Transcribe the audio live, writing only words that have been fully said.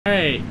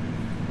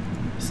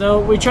So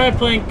we tried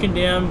playing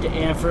Condemned,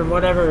 and for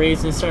whatever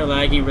reason, it started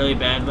lagging really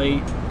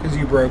badly. Because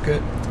you broke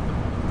it?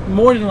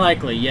 More than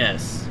likely,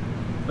 yes.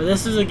 But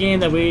this is a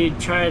game that we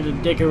tried to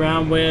dick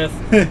around with,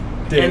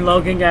 and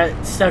Logan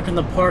got stuck in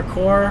the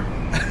parkour.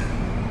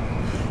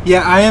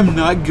 Yeah, I am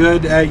not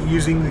good at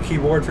using the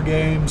keyboard for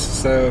games,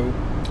 so.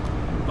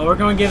 But we're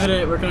gonna give it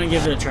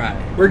a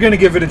try. We're gonna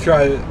give it a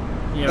try.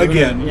 Yeah,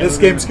 again. This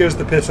game scares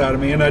the piss out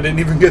of me, and I didn't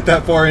even get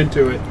that far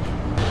into it.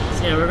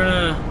 So yeah, we're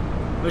gonna.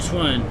 Which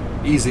one?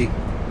 Easy.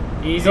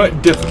 Easy. No,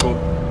 difficult.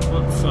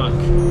 What the fuck?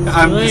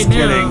 I'm just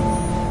kidding.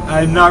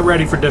 I'm not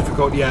ready for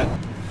difficult yet.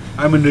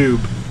 I'm a noob.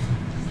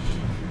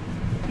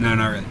 No,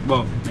 not really.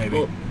 Well, maybe.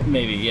 Well,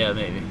 maybe, yeah,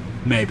 maybe.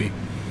 Maybe.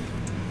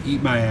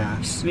 Eat my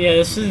ass. Yeah,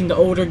 this is an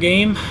older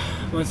game.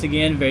 Once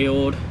again, very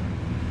old.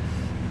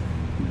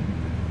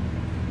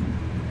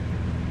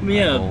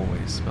 Yeah. I've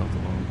always felt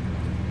alone.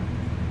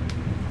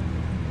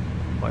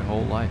 My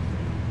whole life.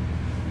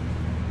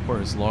 For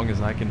as long as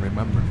I can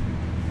remember.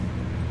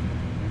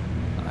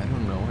 I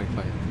don't know if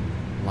I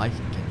like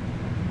it.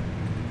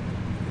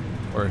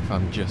 Or if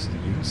I'm just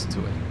used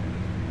to it.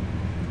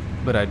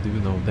 But I do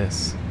know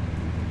this.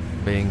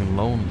 Being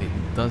lonely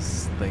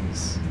does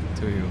things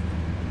to you.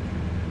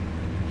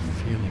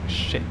 Feeling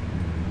shit,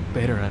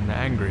 bitter and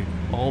angry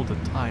all the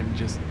time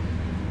just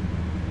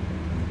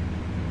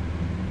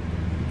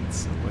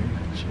eats away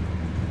at you.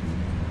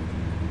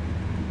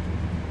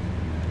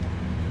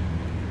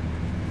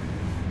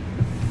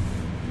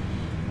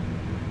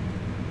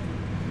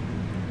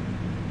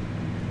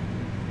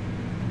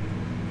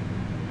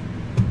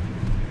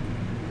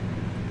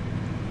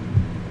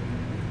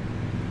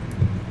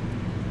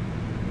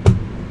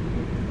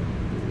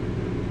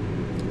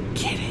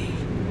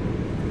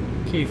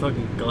 Keep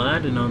fucking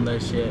gliding on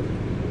that shit.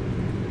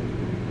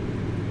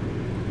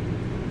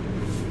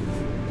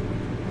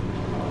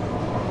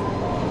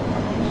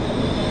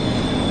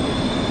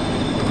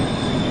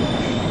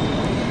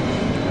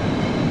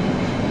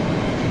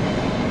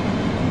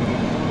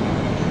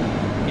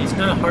 He's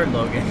not hard,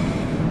 Logan.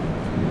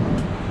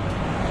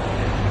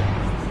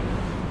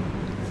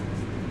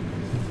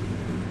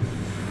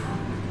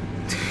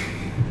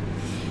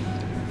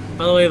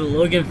 By the way,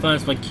 Logan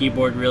finds my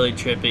keyboard really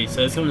trippy,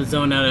 so it's going to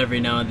zone out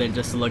every now and then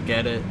just to look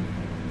at it.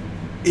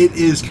 It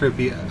is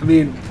trippy. I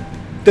mean,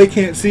 they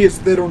can't see it,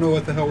 so they don't know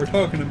what the hell we're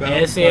talking about.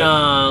 It's a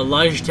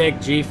Logitech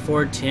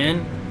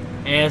G410.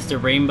 It has the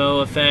rainbow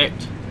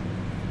effect,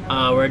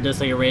 where it does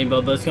like a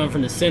rainbow, but it's going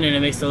from the center, and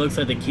it makes it look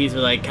like the keys are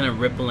like kind of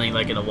rippling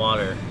like in the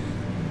water.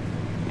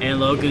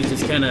 And Logan's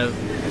just kind of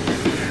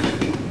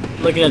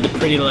looking at the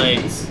pretty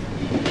lights.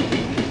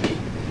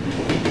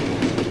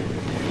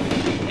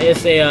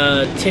 It's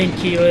a 10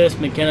 keyless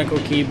mechanical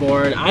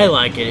keyboard. I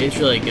like it. It's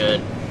really good.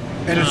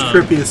 And it's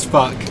trippy as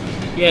fuck.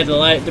 Yeah,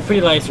 the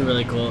pretty lights are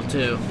really cool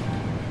too.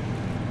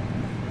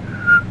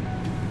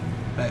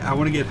 I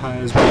want to get high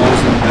as balls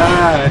and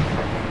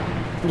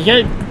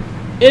die.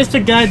 It's the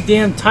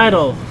goddamn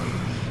title.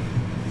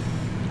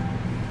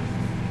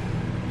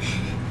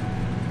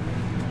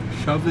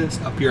 Shove this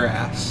up your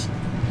ass.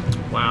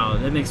 Wow,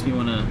 that makes me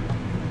wanna.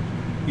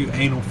 You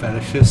anal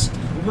fetishist.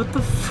 What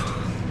the fuck?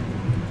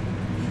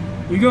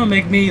 You're gonna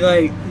make me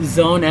like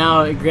zone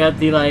out and grab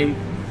the like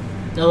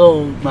the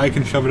little I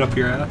can shove it up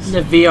your ass.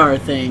 The VR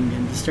thing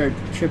and just start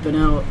tripping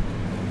out.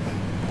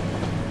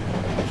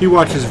 He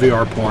watches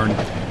VR porn.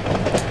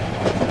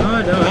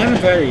 Oh no, I haven't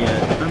tried it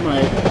yet. I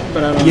might,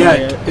 but I don't know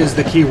yet. Yet Is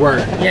the key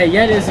word. Yeah,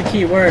 yet is the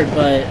key word,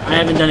 but I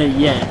haven't done it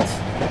yet.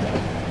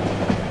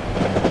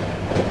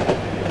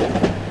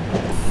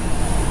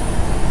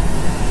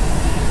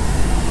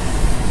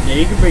 Yeah,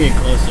 you can bring it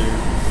closer.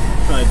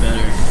 Probably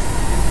better.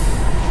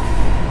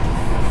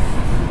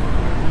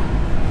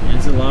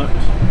 Is it locked?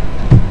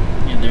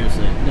 Yeah, there's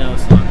it. Now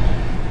it's locked.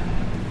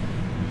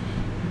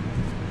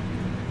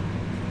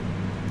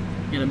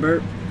 Get a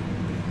burp.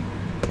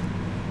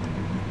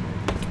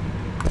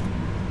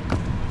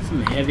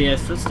 Some heavy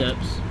ass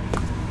footsteps.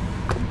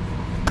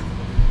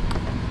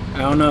 I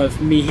don't know if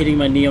me hitting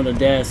my knee on the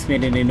desk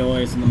made any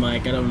noise in the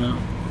mic. I don't know.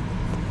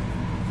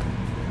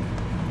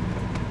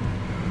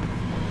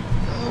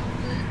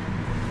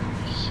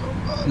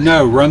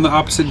 No, run the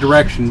opposite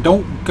direction.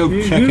 Don't go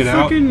check it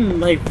out. Who fucking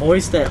like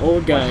voiced that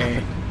old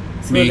guy?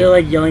 So Me. they're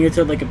like yelling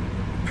into like a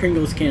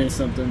Pringles can or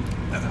something.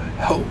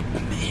 Help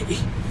me.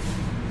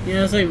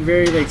 Yeah, it's like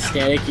very like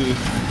staticky.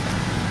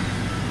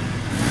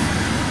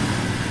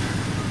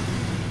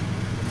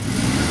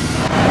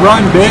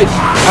 Run, bitch!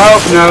 Oh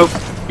no,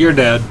 you're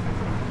dead.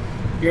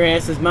 Your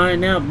ass is mine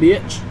now,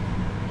 bitch.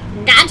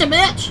 Gotcha,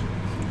 bitch.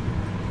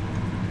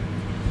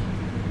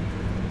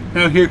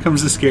 Now here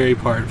comes the scary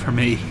part for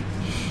me.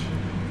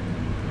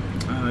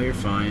 Oh, you're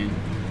fine.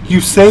 You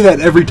say that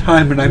every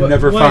time, and I'm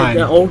never what, fine.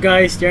 The old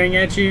guy staring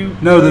at you?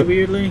 No, really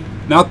weirdly.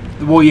 Not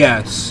well,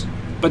 yes,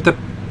 but the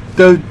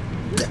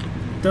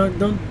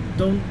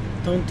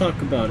Don't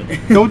talk about it.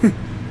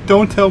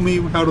 don't tell me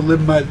how to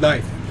live my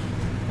life.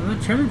 I'm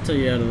not trying to tell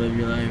you how to live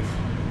your life.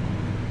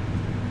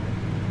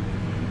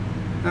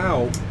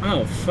 Ow.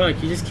 Oh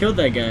fuck! You just killed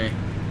that guy.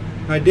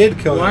 I did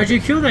kill him. Why'd you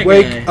kill that guy?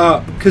 Wake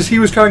up, because he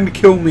was trying to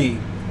kill me.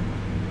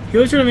 He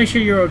was trying to make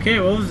sure you were okay.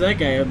 What was that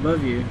guy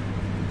above you?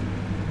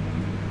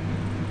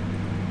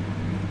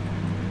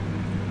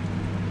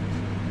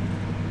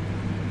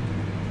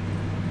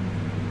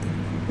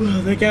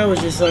 Well, that guy was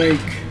just like...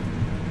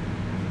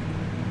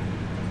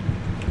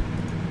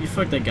 You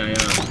fucked that guy up.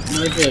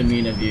 That's really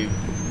mean of you.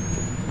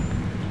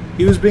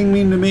 He was being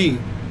mean to me.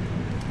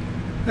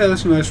 Hey,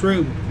 that's a nice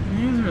room.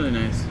 Yeah, it was really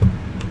nice.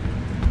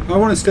 I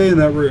want to stay in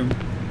that room.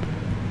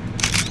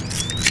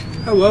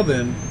 Oh, well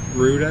then,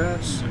 rude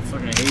ass. I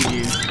fucking hate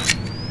you.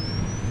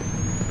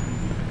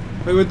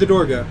 Wait, where'd the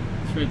door go?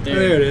 It's right Oh, there.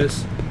 there it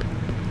is.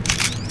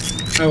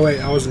 Oh wait,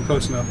 I wasn't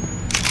close enough.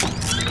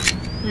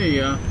 There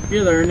you go.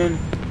 You're learning.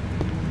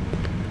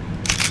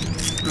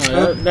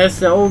 Oh, that's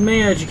the old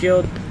man that you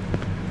killed.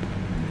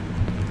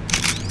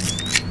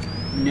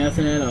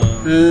 Nothing at all.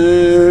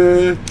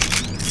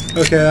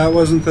 Okay, that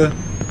wasn't the...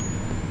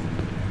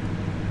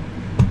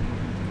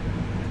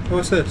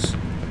 What's this?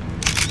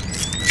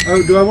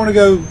 Oh, do I want to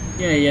go...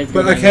 Yeah, you have to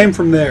go But I down came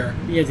from there.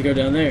 there. You have to go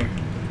down there.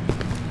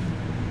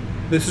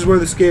 This is where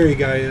the scary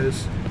guy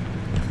is.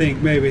 I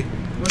think, maybe.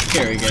 What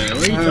scary guy?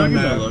 What are you I talking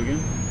don't about, know. Logan?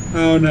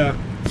 Oh no.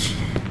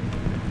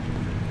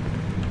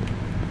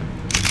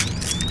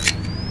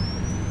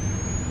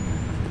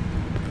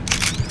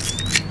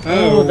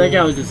 Oh, that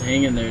guy was just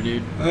hanging there,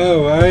 dude.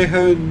 Oh, I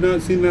had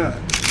not seen that.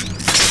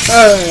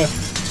 Ah.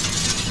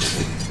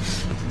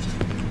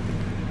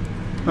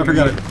 I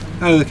forgot it.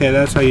 Oh, okay,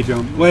 that's how you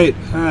jump. Wait,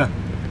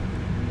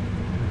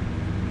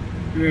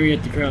 Remember you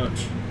have to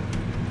crouch.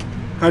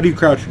 How do you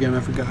crouch again? I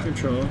forgot.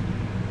 Control.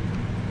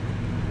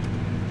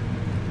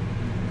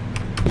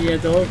 You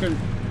have to hold here,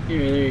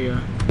 there you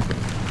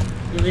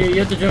go. You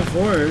have to jump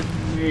forward.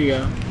 There you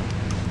go.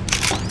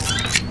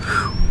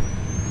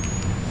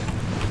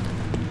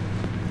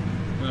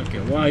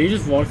 Okay, wow, you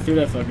just walked through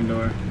that fucking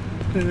door.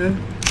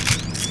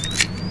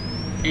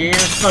 And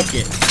fuck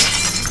it.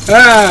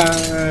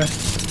 Ah!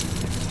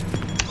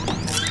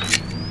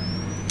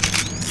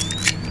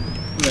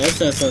 Oh, that's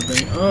that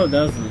something. Oh,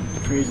 that was the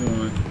crazy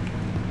one.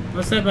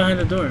 What's that behind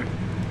the door?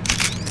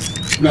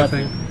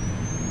 Nothing.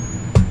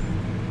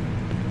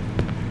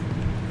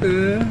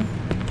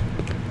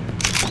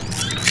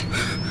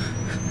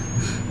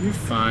 You're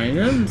fine.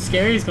 Nothing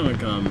scary's gonna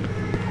come.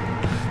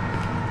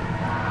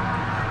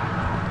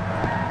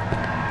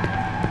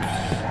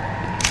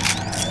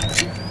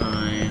 You're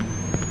fine.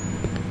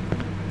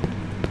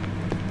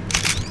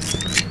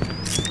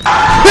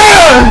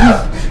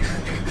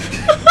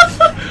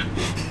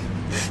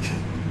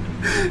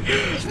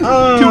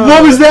 Dude,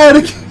 what was that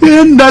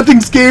again?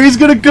 Nothing scary's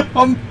gonna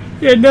come.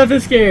 Yeah, nothing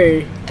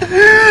scary.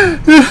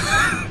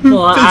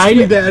 Well, Kiss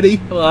me,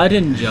 Daddy. Well, I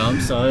didn't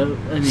jump, so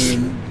I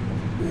mean.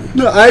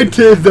 No, I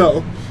did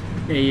though.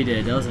 Yeah, you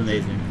did. That was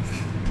amazing.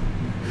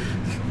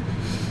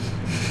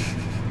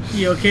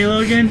 You okay,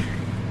 Logan?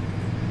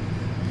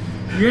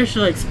 You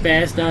actually like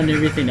spazzed out and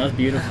everything. That was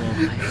beautiful.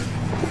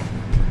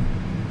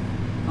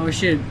 Oh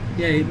shit!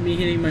 Yeah, me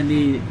hitting my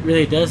knee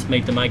really does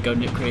make the mic go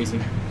crazy.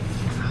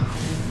 How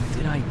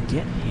did I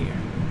get here?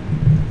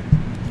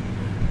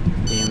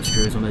 Damn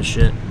screws on this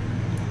shit.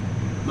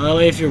 By the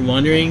way, if you're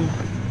wondering,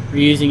 we're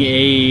using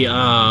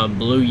a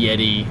Blue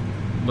Yeti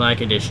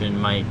Black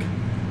Edition mic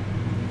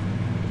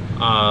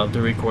to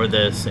record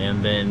this,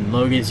 and then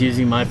Logan's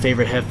using my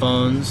favorite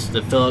headphones,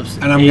 the Philips.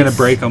 And I'm gonna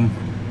break them.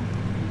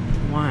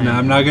 Why? No,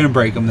 I'm not gonna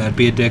break them. That'd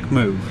be a dick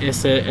move.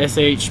 It's a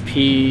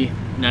SHP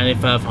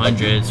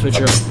 9500s, which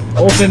are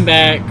open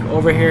back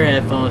over here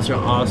headphones. Are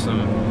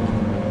awesome.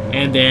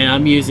 And then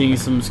I'm using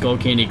some Skull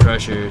Candy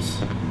Crushers.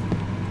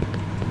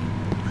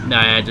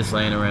 Nah, just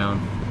laying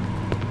around.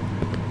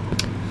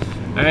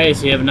 Alright,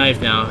 so you have a knife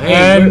now.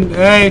 Hey, And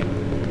hey,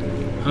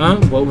 huh?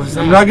 What was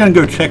that? I'm not gonna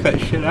go check that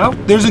shit out.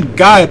 There's a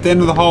guy at the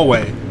end of the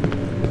hallway.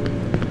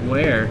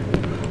 Where?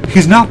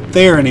 He's not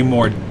there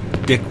anymore,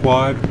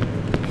 dickwad.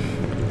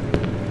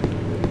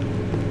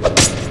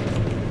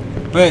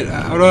 Wait,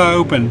 how do I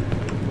open?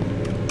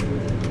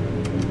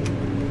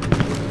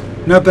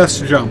 Nope, that's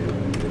the jump.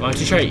 Why don't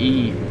you try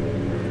E?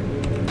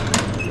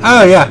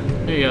 Oh yeah.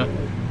 There you go.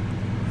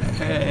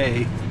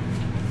 Hey.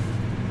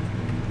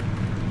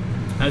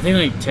 I think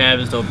like tab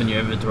is to open your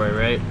inventory,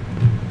 right?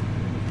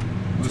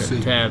 Let's see.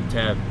 Tab.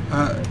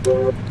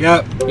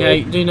 Yep. Yeah,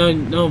 dude,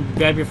 no,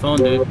 grab your phone,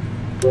 dude.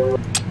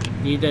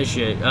 Need that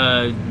shit.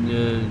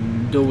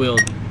 Dual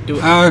wield.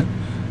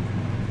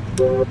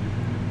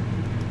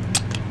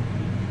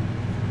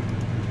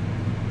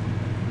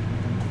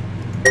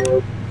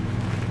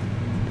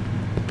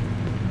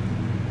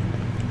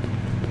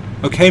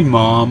 Okay,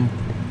 Mom.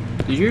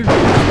 Did you?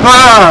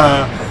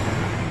 Ah!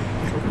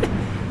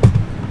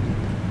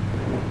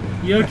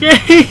 You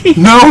okay?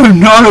 No, I'm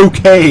not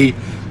okay.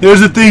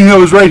 There's a thing that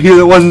was right here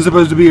that wasn't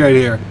supposed to be right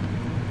here.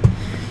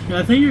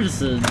 I think you're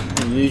just a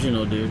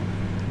delusional, dude.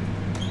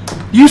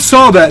 You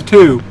saw that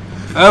too.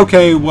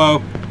 Okay, well,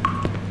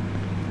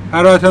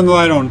 how do I turn the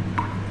light on?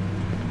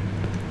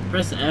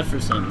 Press F or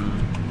something.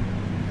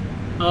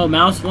 Oh,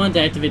 mouse 1 to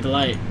activate the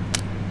light.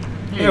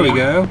 There we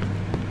go.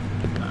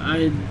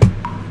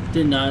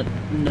 Did not.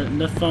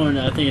 The phone,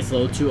 I think it's a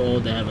little too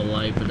old to have a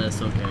light, but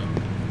that's okay.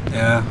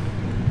 Yeah.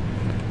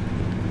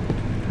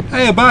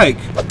 Hey, a bike.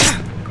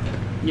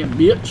 Yeah,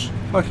 bitch.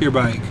 Fuck your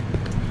bike.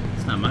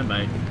 It's not my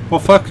bike. Well,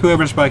 fuck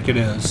whoever's bike it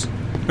is.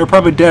 They're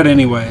probably dead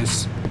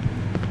anyways.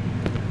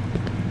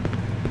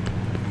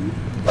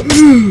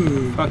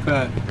 Fuck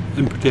that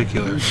in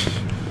particular.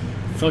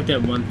 Fuck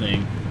that one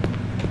thing.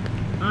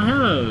 Oh,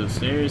 hello.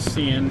 There's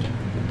sand.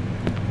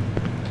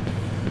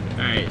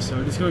 Alright, so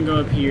we're just gonna go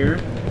up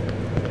here.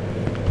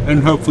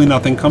 And hopefully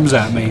nothing comes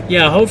at me.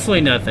 Yeah,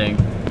 hopefully nothing.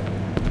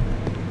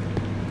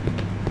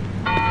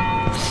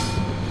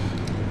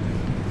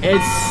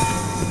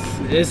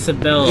 It's a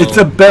bell. It's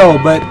a bell,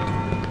 but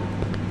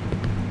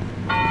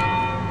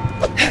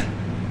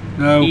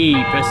no. E,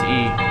 press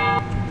E.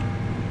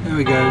 There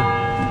we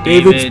go.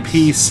 David's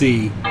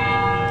PC.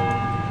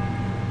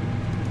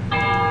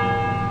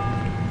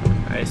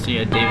 Alright, so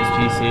yeah, David's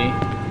PC.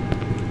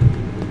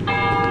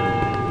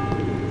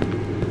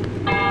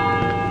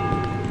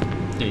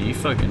 Dude, you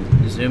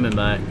fucking zooming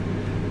by.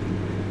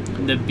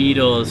 The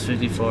Beatles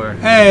 54.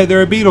 Hey,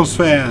 they're a Beatles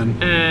fan.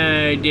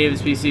 Hey,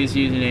 David's PC is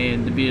using A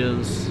and the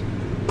Beatles.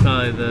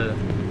 Probably the.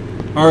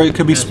 Or it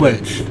could be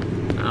Switch. I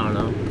don't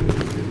know.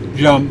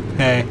 Jump.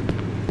 Hey.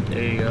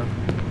 There you go.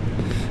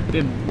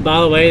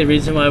 By the way, the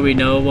reason why we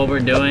know what we're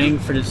doing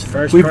for this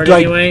first We've part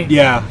like, anyway.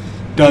 yeah,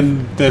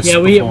 done this. Yeah,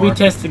 before. we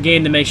test the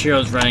game to make sure it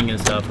was running and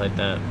stuff like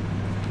that.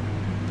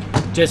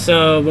 Just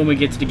so when we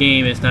get to the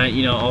game, it's not,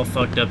 you know, all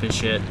fucked up and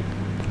shit.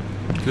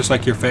 Just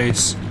like your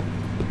face.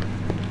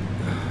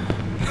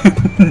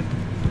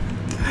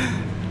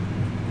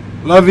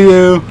 Love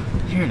you.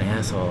 You're an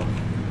asshole.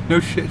 No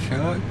shit,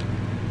 Sherlock.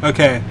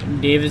 Okay.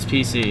 David's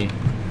PC.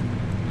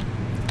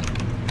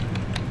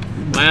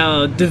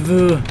 Wow,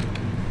 Devu.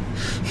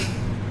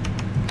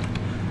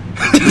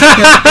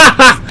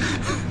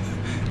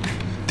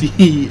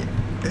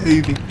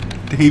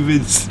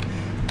 David's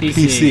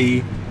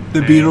PC.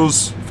 The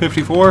Beatles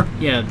 54?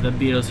 Yeah, the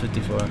Beatles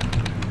 54.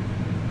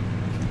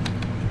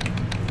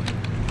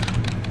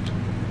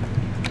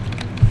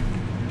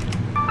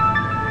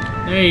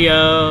 There you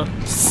go.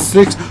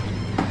 6.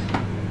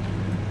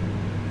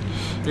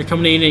 They're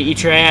coming in to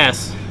eat your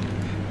ass.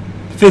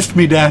 Fist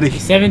me, daddy.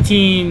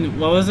 17,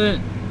 what was it?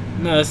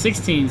 No,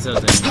 16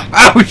 something.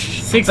 Ouch!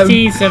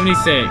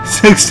 1676.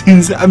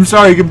 16. I'm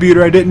sorry,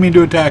 computer. I didn't mean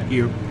to attack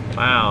you.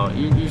 Wow,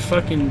 you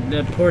fucking,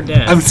 that poor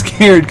dad. I'm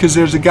scared because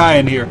there's a guy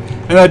in here.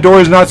 And that door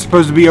is not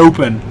supposed to be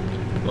open.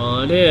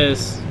 Well, it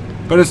is.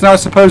 But it's not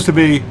supposed to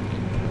be.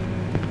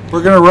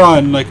 We're gonna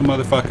run like a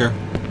motherfucker.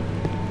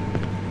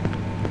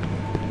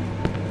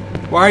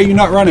 Why are you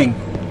not running?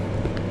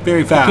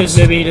 Very fast. Because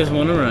maybe he doesn't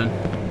want to run.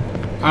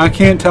 I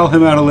can't tell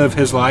him how to live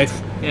his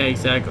life. Yeah,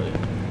 exactly.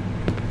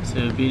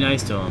 So be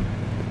nice to him.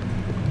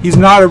 He's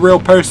not a real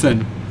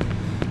person.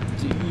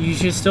 You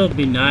should still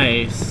be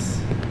nice.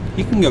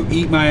 He can go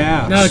eat my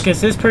ass. No,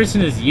 because this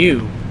person is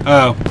you.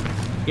 Oh.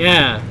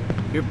 Yeah,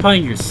 you're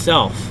playing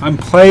yourself. I'm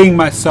playing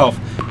myself.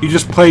 You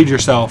just played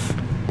yourself.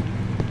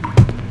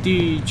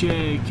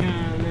 DJ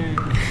Khaled.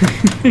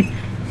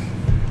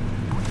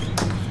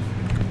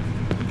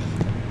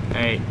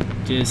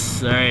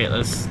 Alright,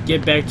 let's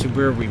get back to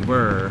where we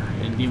were.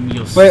 And then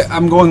you'll Wait,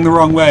 I'm going the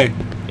wrong way.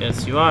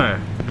 Yes, you are.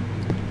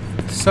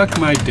 Suck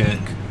my dick.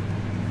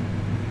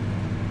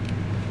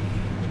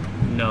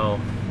 No.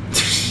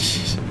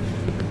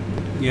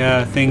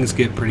 Yeah, things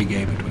get pretty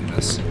gay between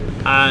us.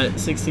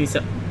 16.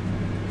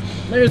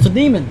 There's a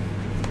demon.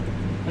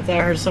 I thought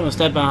I heard someone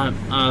step behind,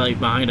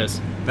 behind us.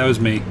 That was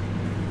me.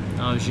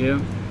 Oh, it was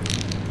you.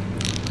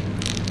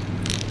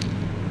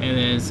 And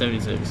then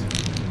 76.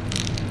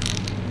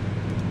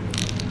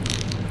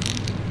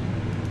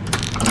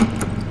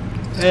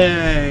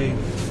 Hey.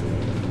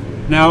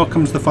 Now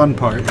comes the fun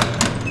part.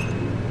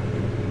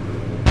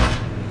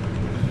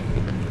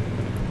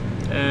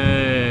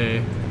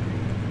 Hey.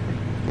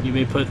 You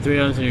may put 3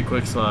 items in your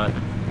quick slot.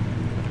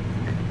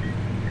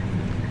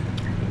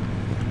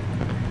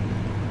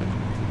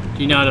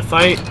 Do you know how to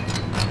fight?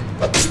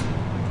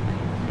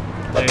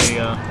 There you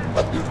go.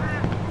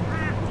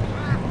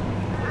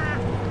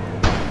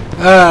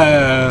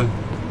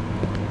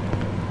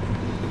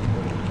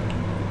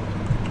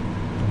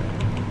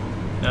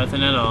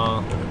 Nothing at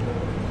all.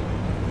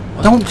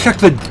 Don't check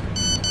the...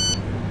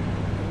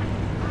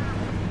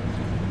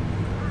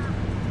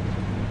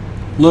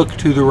 Look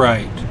to the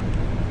right.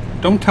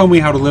 Don't tell me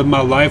how to live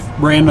my life,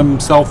 random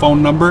cell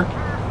phone number.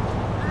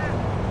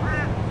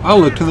 I'll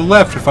look to the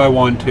left if I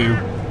want to.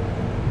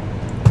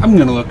 I'm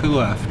gonna look to the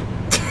left.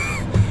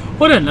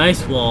 What a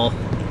nice wall.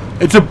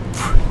 It's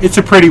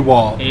a pretty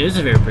wall. It is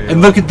a very pretty And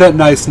wall. look at that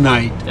nice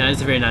night. That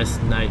is a very nice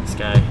night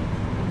sky.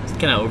 It's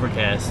kind of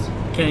overcast.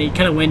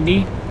 Kind of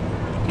windy.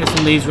 Got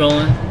some leaves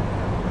rolling.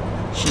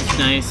 Shit's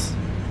nice.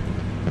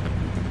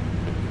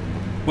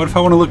 What if I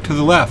want to look to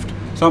the left?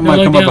 Something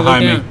might come up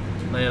behind me.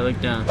 Yeah,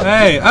 look down.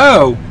 Hey,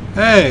 oh,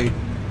 hey.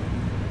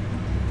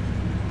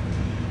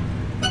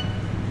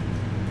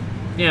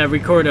 Yeah,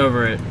 record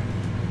over it.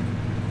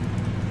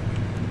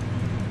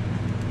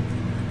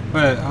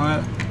 Wait,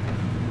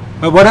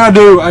 But what I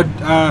do,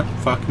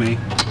 fuck me.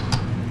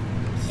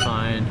 It's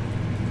fine.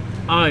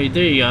 Oh,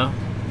 there you go.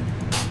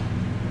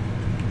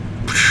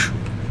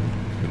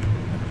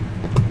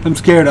 I'm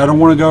scared. I don't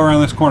want to go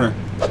around this corner.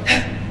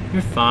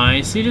 You're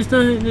fine. See,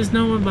 there's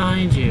no one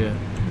behind you.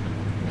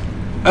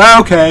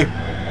 Okay.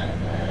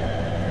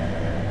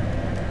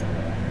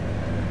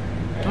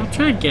 Don't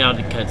try to get out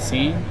of the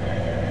cutscene.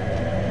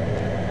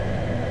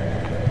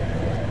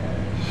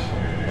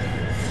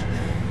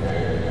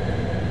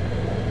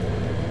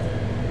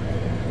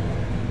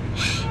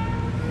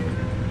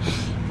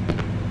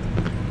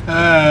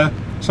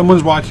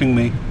 Someone's watching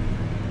me.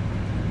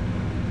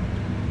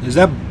 Is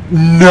that...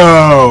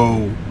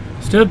 No!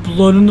 Is there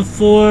blood on the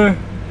floor?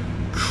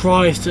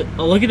 Christ.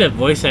 Oh, look at that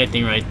voice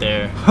acting right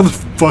there. How the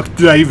fuck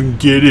did I even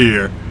get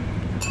here?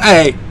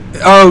 Hey!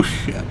 Oh,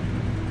 shit.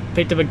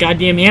 Picked up a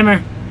goddamn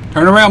hammer.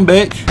 Turn around,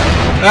 bitch.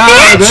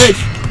 Ah, bitch!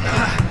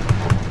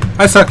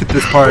 I suck at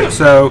this part,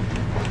 so...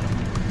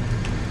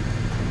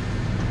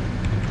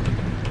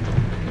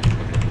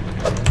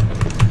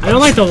 I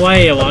don't like the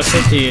way it walks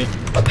up to you.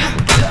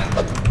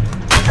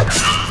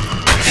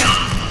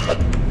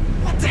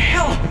 What the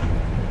hell?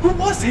 Who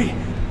was he?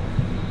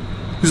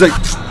 He's like...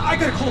 I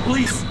gotta call the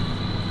police.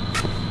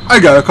 I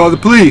gotta call the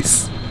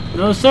police.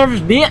 No service,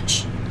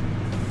 bitch.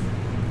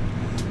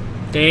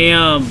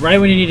 Damn, right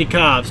when you need the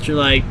cops, you're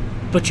like,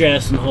 put your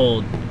ass in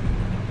hold.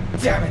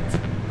 Damn it.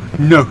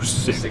 No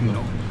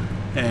signal.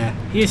 Eh.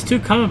 He is too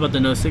calm about the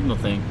no signal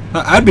thing.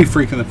 I'd be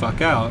freaking the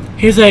fuck out.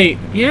 He's like,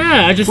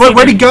 yeah, I just...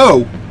 Where'd he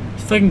go?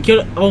 Fucking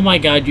killed... Oh my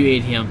god, you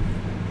ate him.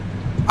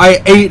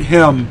 I ate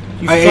him.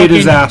 I ate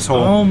his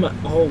asshole.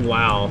 Oh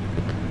wow.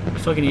 You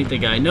fucking ate the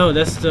guy. No,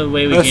 that's the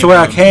way we That's came the way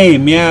I from.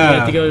 came, You yeah.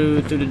 have to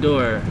go through the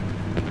door.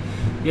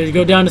 You have to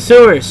go down the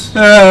sewers.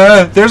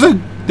 There's a...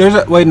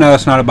 Wait, no,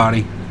 that's not a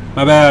body.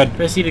 My bad.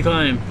 Press C to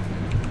climb.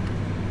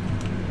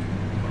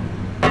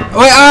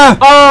 Wait, ah!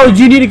 Oh,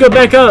 you need to go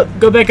back up.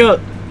 Go back up.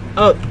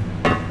 Up.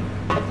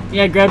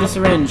 Yeah, grab the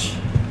syringe.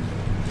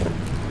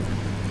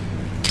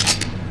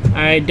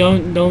 Alright,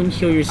 don't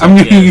heal yourself I'm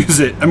gonna yet. use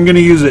it. I'm gonna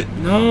use it.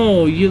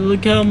 No, you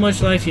look how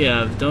much life you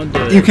have. Don't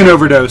do it. You can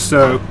overdose,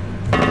 so...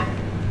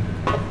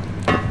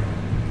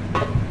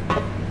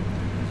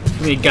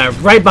 We got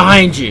right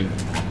behind you.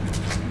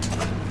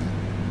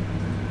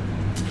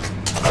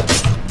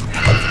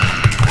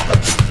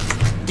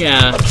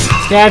 Yeah.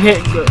 Stab,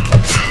 hit, go.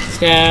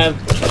 Stab,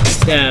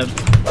 stab,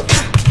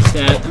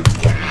 stab,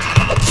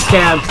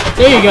 stab.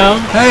 There you go.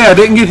 Hey, I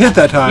didn't get hit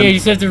that time. Yeah, you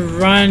just have to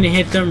run,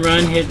 hit them,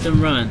 run, hit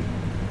them, run.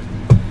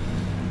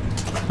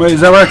 Wait,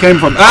 is that where I came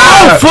from?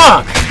 Ah! Oh,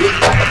 fuck!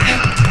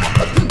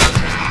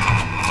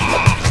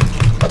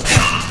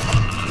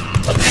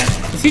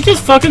 Is he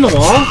just fucking the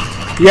wall?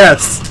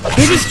 Yes.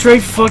 He just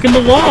straight fucking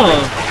the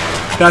wall.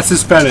 That's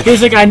his fetish.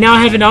 He's like, I now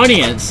have an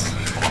audience.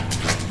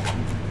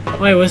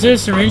 Wait, was there a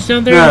syringe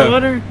down there in No. the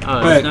water?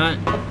 Oh, Wait. it's not?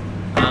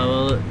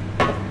 Oh,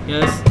 well,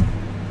 yes.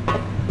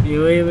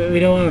 We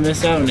don't want to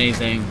miss out on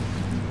anything.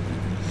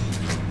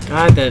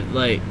 God, that,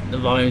 like, the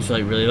volume's,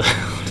 like, really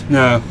loud.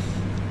 No.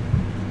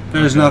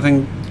 There's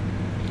nothing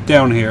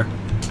down here.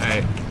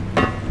 Alright.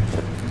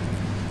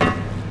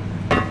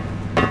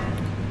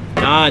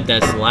 God,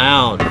 that's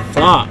loud.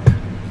 Fuck.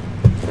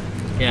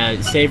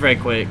 Yeah, save right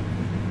quick.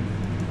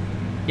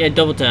 Yeah,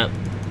 double tap.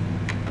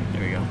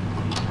 There we go.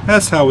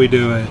 That's how we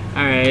do it.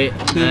 Alright.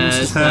 This That's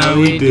is how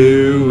we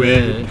do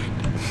it.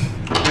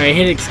 Alright,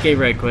 hit escape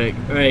right quick.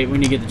 Alright,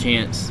 when you get the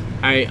chance.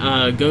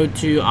 Alright, go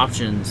to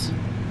options.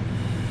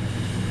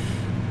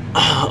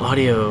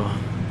 Audio.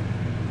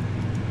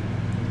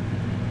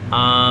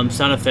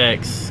 Sound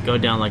effects. Go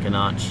down like a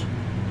notch.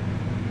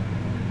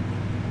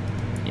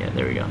 Yeah,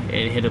 there we go.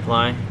 Hit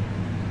apply.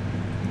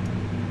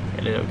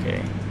 Hit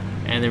okay.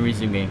 And then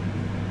resume game.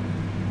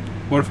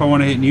 What if I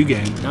want to hit new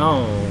game?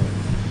 No.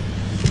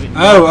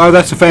 Oh,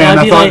 that's a fan.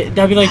 I thought.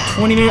 That'd be like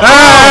 20 minutes.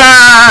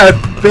 Ah,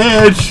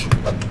 bitch!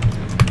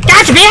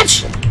 Gotcha,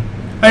 bitch!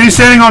 And he's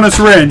standing on a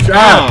syringe.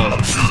 Ah!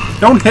 Oh.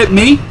 Don't hit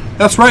me.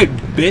 That's right,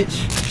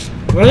 bitch.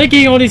 Where are they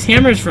getting all these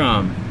hammers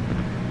from?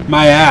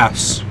 My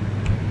ass.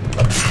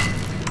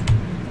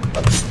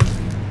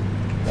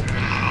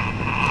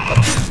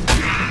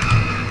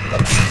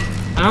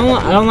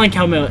 I don't like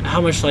how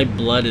much like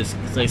blood is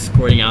like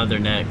squirting out of their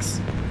necks.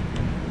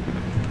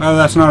 Oh,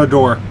 that's not a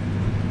door.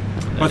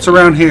 What's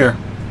around here?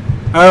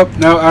 Oh,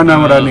 no, I know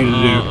what I need to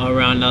do.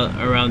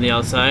 Around the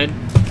outside.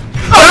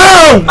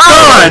 Oh,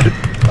 God!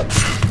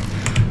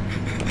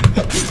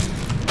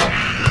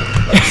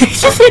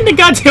 He's just hitting the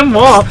goddamn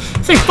wall.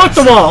 It's like, fuck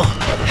the wall.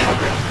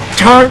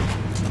 Turn.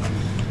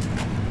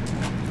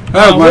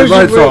 Oh, my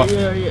light's off.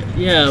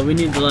 Yeah, we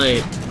need the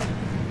light.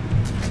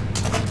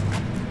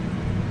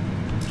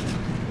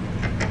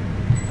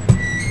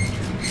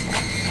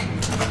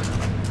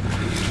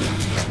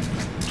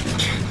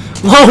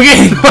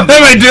 Logan! What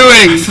am I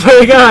doing? Swear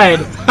to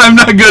God. I'm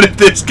not good at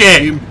this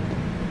game.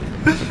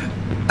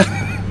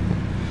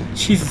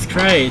 Jesus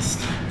Christ.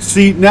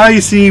 See, now you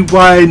see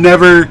why I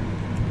never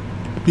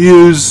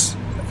use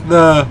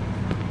the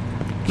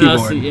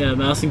keyboard.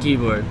 Mouse and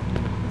keyboard.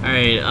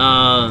 Alright,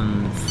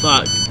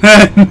 fuck.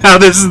 Now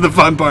this is the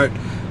fun part.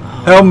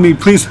 Help me,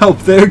 please help.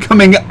 They're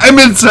coming. I'm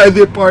inside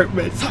the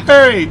apartment.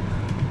 Hurry!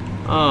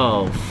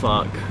 Oh,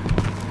 fuck.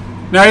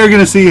 Now you're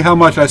gonna see how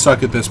much I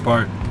suck at this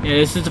part. Yeah,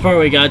 this is the part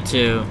we got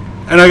to.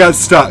 And I got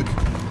stuck.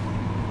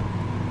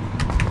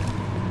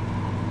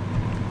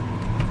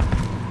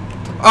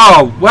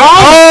 Oh, well.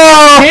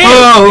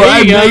 Oh,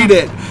 I made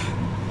it.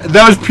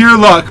 That was pure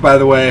luck, by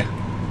the way.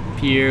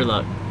 Pure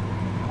luck.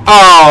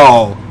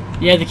 Oh.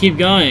 You have to keep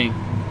going.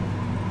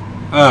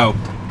 Oh.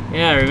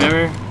 Yeah,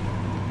 remember?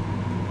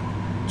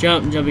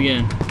 Jump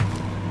again.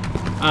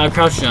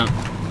 Crouch jump.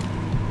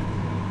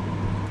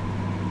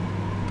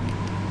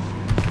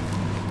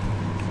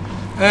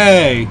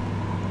 Hey.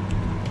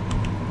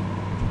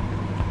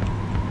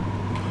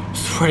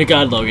 Swear to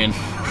God, Logan.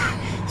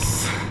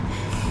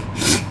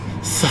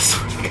 So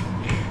swear to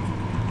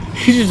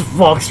God. You just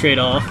walk straight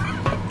off.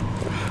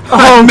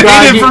 I made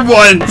God, it for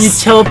once. You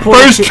teleport.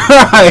 First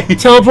try. You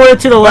teleported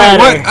to the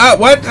ladder.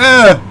 What?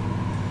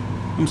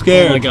 I'm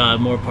scared. Oh my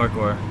God, more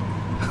parkour.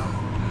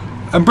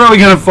 I'm probably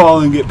gonna fall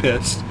and get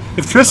pissed.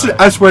 If Tristan,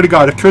 I swear to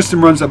God, if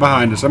Tristan runs up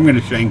behind us, I'm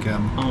gonna shank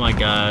him. Oh my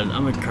God,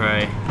 I'm gonna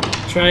cry.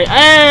 Try.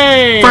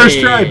 Hey! First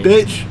try,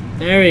 bitch.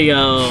 There we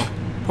go.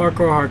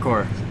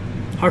 Parkour.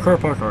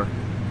 Hardcore.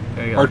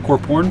 There you go.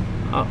 Hardcore porn.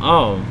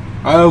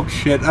 Oh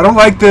shit! I don't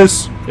like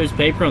this. There's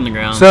paper on the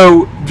ground.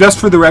 So, just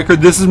for the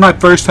record, this is my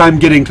first time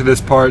getting to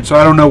this part, so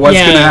I don't know what's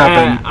gonna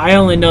happen. I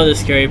only know the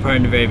scary part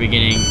in the very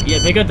beginning. Yeah,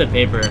 pick up the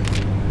paper.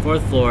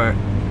 4th floor.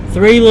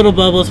 3 little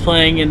bubbles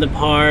playing in the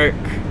park.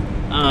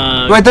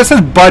 Wait, that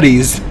says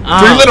buddies. 3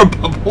 little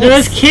bubbles. No,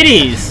 that's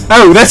kitties.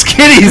 Oh, that's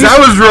kitties. I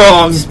was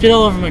wrong. Spit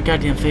all over my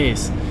goddamn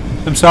face.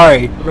 I'm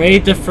sorry.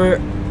 Raid the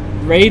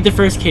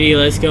first kitty.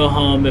 Let's go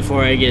home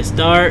before it gets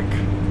dark.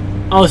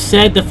 Oh,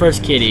 said the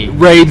first kitty.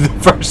 Raid the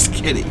first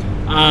kitty.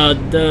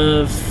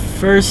 The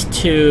first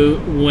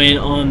 2 went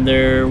on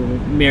their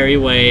merry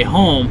way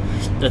home.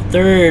 The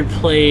 3rd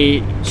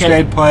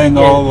stayed playing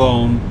all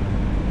alone.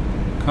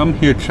 Come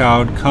here,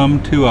 child.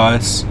 Come to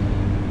us.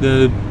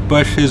 The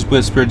bushes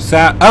whispered.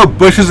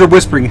 Bushes are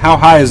whispering. How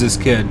high is this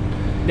kid?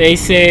 They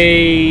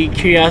say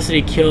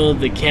curiosity killed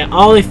the cat.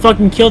 Oh, they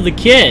fucking killed the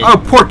kid.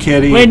 Oh, poor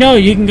kitty. Wait, no,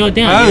 you can go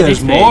down. Oh,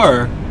 there's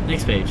more.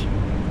 Next page.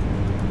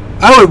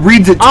 Oh, it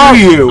reads it to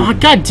you. Oh,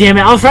 God damn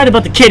it. I was right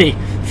about the kitty.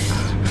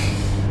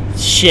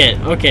 Shit.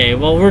 Okay,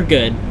 well, we're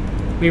good.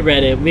 We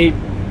read it.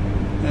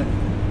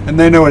 And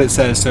they know what it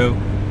says, so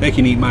they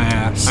can eat my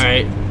ass.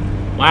 Alright.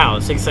 Wow,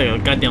 it's like a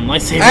goddamn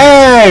lifesaver.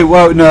 Hey!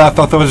 Well, no, I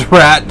thought that was a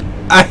rat.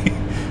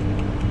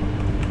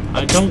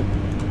 I don't...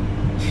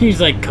 He's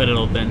like, cut it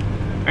open.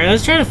 Alright,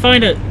 let's try to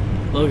find a...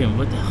 Logan,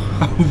 what the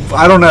hell?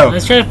 I don't know.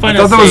 Let's try to find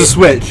I thought that was a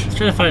switch. Let's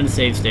try to find a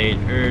save state,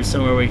 or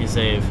somewhere we can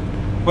save.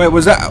 Wait,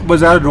 was that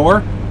a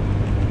door?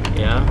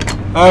 Yeah.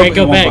 Oh, Alright,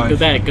 go back.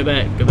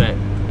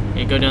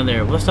 Yeah, go down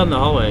there. What's down the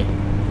hallway?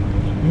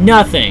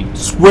 Nothing.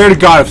 Swear to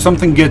God, if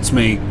something gets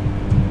me,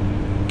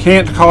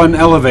 can't call an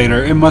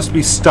elevator. It must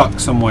be stuck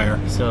somewhere.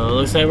 So, it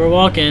looks like we're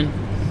walking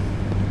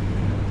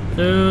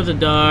through the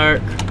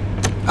dark.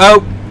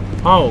 Oh.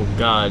 Oh,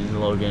 God,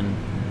 Logan.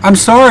 I'm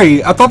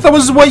sorry. I thought that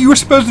was what you were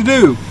supposed to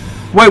do.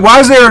 Wait, why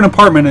is there an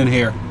apartment in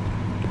here?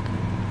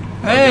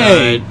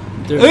 Hey.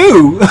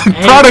 Ooh.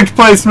 Hey. Product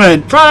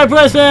placement. Product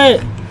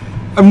placement.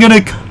 I'm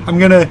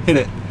gonna hit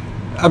it.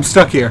 I'm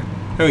stuck here.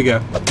 There we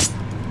go.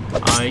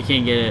 Oh, you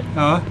can't get it.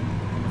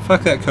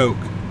 Fuck that Coke.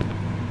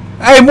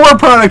 Hey, more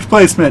product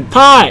placement.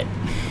 Pot.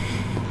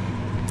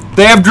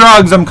 They have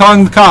drugs. I'm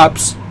calling the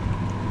cops.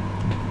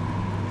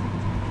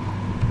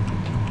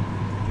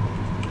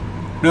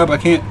 Nope, I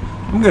can't.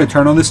 I'm gonna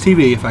turn on this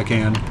TV if I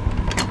can.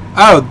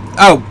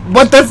 Oh,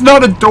 what? That's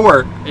not a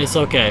door. It's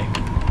okay.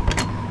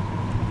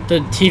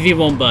 The TV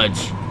won't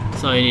budge.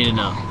 That's all you need to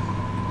know.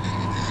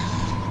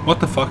 What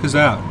the fuck is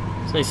that?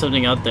 It's like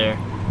something out there.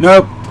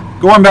 Nope.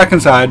 Go on back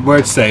inside where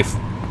it's safe.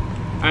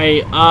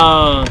 Alright,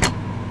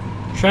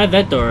 try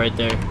that door right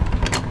there.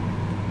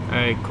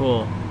 Alright,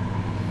 cool.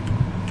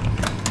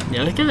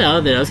 Yeah, let's get it out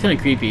of there. That was kind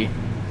of creepy.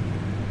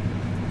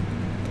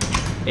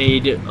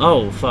 Hey,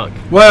 oh, fuck.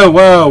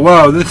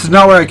 Whoa. This is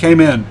not where I came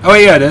in. Oh,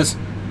 yeah, it is.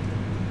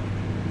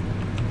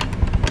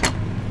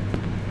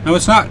 No,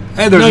 it's not.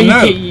 Hey, there's a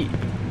note.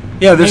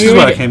 Yeah, this is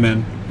where I came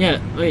in. Yeah,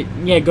 wait.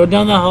 Yeah, go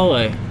down the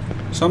hallway.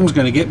 Something's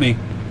gonna get me.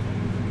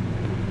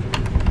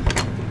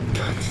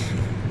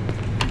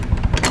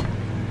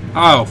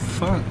 Oh,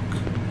 fuck.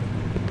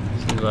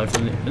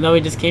 No,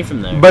 we just came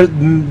from there. But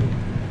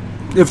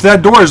if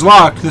that door is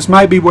locked, this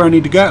might be where I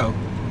need to go.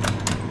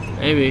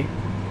 Maybe.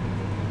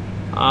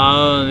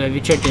 Have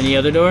you checked any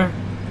other door?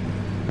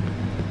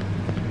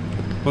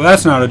 Well,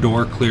 that's not a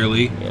door,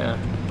 clearly. Yeah.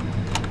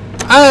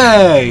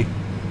 Hey!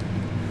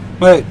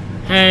 Wait.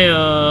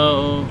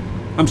 Hey-oh.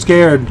 I'm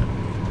scared.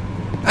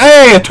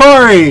 Hey,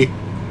 Atari!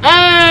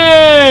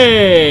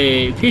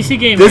 Hey! PC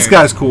gamer. This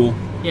guy's cool.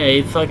 Yeah,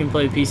 he fucking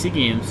played PC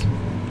games.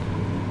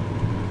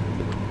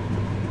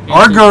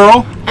 Or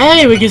girl.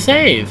 Hey, we can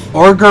save.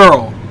 Or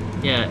girl.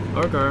 Yeah,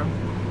 or girl.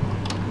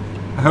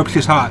 I hope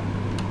she's hot.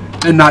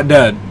 And not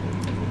dead.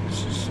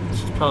 She's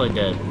probably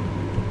dead.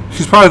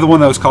 She's probably the one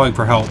that was calling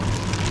for help.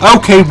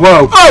 Okay,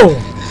 whoa. Oh!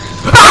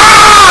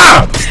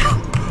 Ah!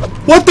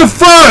 What the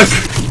fuck?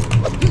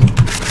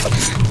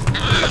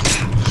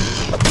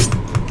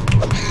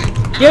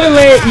 You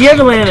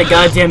haven't landed a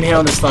goddamn hit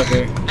on this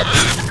fucker.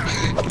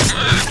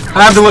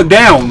 I have to look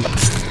down.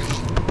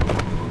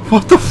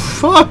 What the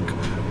fuck?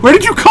 Where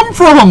did you come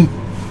from?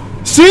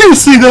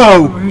 Seriously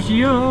though.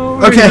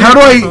 Okay, how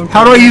do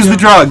I use the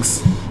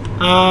drugs?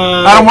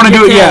 I don't want to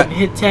do it yet.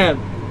 Hit tab.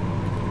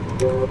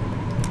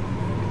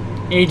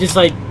 And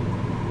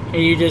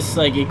you just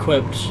like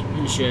equipped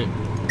and shit.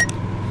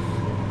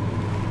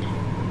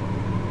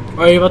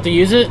 Are you about to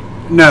use it?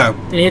 No.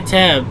 Then hit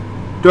tab.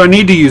 Do I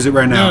need to use it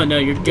right now? No,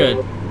 you're good.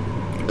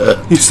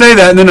 You say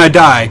that and then I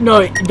die.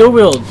 No, don't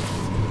wield.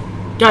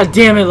 God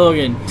damn it,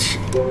 Logan.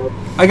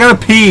 I gotta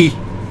pee.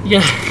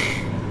 Yeah.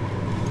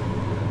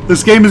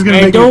 This game is gonna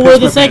make me don't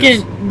wield piss the my pants.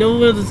 second. Don't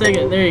wield the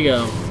second. There you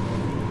go.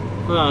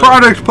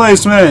 Product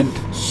placement.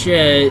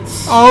 Shit.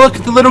 Oh, look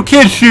at the little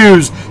kid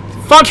shoes.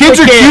 Fuck Kids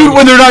the are kid. cute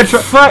when they're not.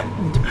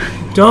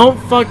 Don't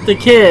fuck the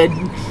kid.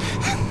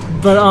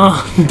 But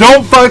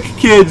Don't fuck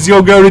kids.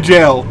 You'll go to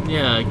jail.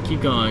 Yeah,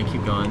 keep going.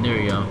 There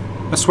you go.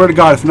 I swear to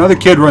God, if another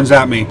kid runs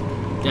at me.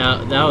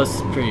 Yeah, that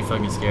was pretty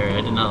fucking scary.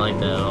 I did not like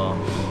that at all.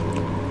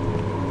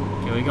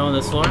 Can we go on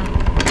this floor?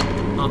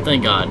 Oh,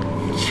 thank God.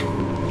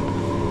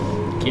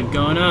 Keep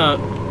going up.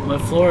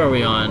 What floor are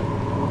we on?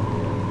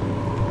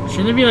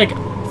 Shouldn't it be like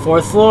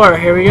 4th floor?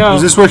 Here we go.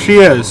 Is this where she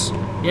is?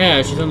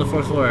 Yeah, she's on the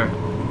 4th floor.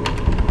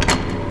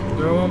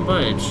 Girl won't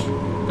budge.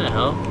 What the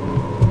hell?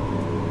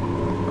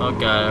 Oh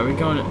God, are we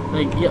going to,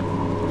 like, yep,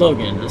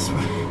 Logan, this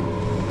way.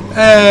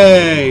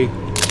 Hey!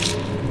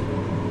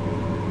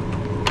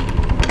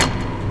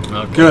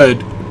 Okay.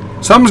 Good.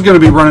 Someone's gonna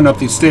be running up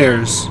these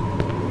stairs.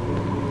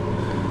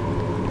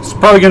 It's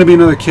probably gonna be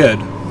another kid.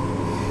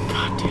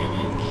 God damn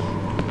it.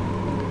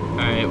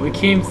 Alright, we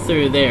came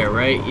through there,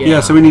 right?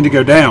 Yeah, so we need to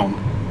go down.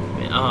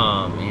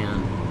 Oh,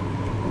 man.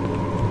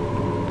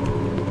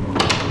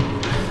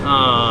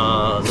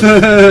 Oh,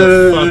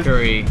 the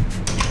fuckery.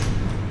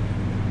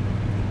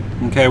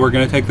 Okay, we're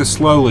gonna take this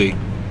slowly.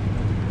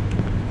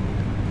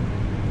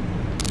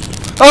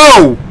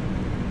 Oh!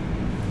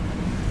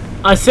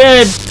 I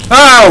said,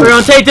 Oh! we're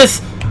gonna take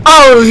this.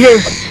 Oh, here.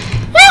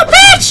 You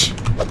bitch!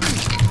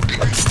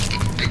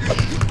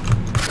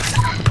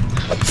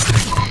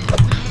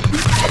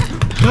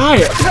 Got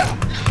it.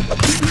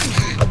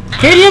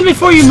 Hit him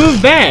before you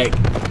move back.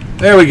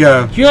 There we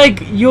go.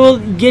 You'll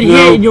get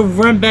hit and you'll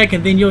run back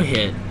and then you'll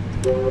hit.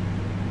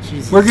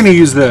 Jesus. We're gonna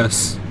use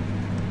this.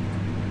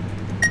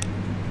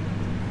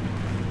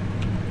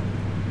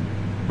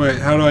 Wait,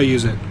 how do I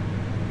use it?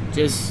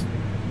 Just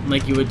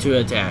like you would to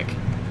attack.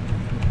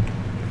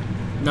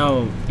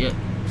 No, yeah.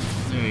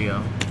 There you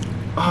go.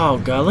 Oh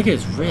God, look at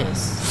his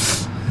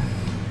wrists.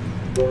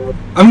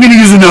 I'm gonna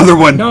use another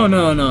one. No.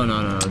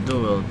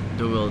 Dual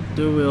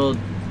wield.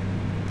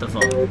 The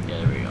phone. Yeah,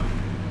 there we go.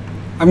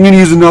 I'm gonna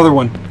use another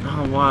one.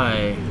 Oh,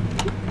 why?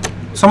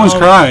 Someone's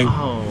crying.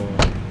 Oh.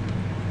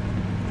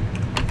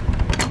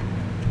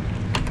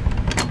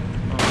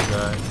 Oh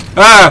God.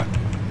 Ah!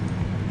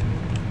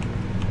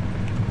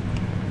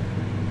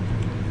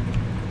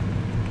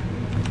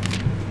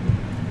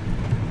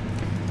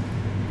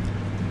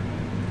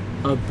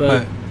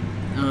 But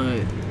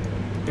God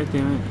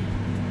damn it.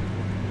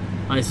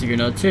 I see your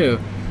note too.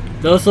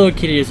 Those little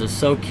kitties are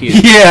so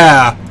cute.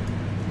 Yeah!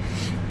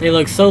 They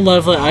look so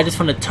lovely. I just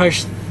want to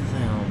touch them.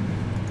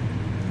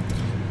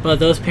 But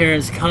those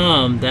parents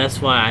come.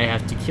 That's why I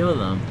have to kill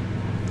them.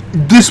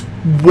 This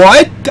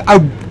what?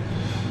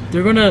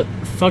 They're gonna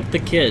fuck the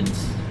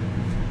kids.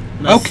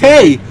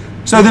 Okay,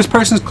 so this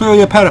person's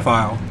clearly a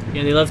pedophile.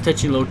 Yeah, they love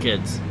touching little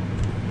kids.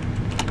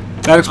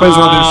 That explains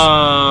why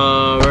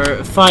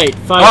Fight.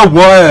 Oh,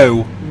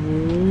 whoa!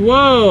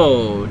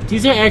 Whoa!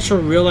 These are actual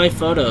real life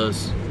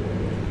photos.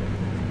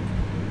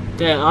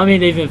 Yeah, I mean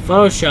they've been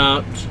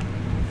photoshopped.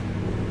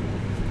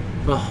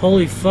 But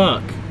holy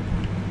fuck.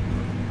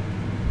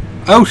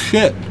 Oh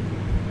shit.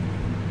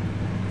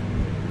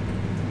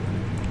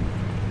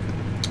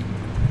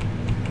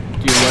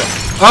 Dude, what?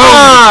 Oh!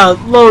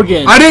 Ah!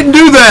 Logan! I didn't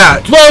do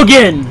that!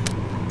 Logan!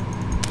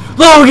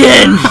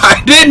 Logan!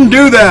 I didn't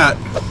do that!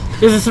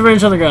 There's a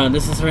syringe on the ground.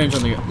 There's a key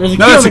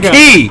No, on it's the a ground.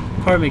 key!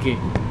 Pardon me, key.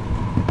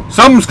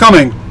 Something's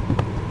coming.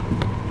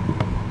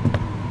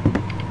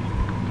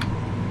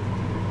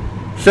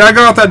 Should I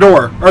go out that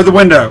door? Or the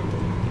window?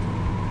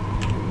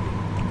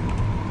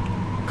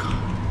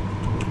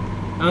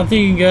 I don't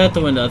think you can go out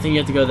the window. I think you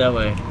have to go that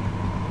way.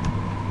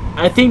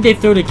 I think they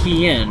threw the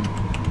key in.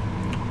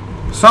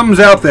 Something's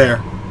out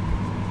there.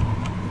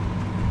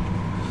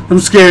 I'm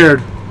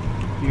scared.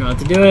 You're gonna have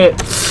to do it.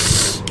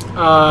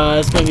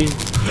 It's gonna be...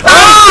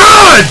 Oh,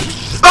 God!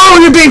 Oh,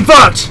 you're being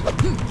fucked!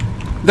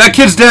 That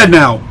kid's dead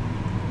now.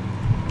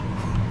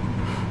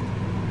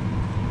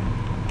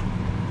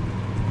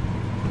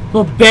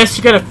 Little bitch,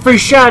 you got a free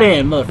shot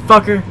in,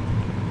 motherfucker.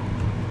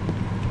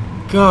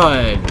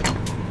 God.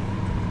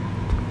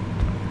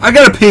 I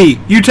gotta pee.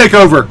 You take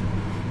over.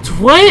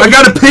 What? I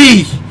gotta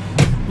pee.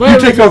 Wait, you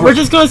take over. We're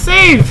just gonna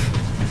save.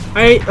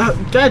 Alright,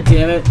 god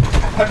damn it.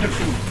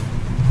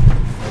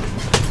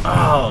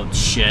 Oh,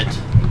 shit.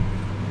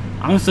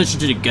 I'm gonna switch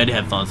into the good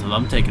headphones if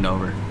I'm taking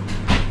over.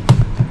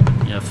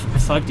 Yeah,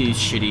 fuck these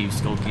shitty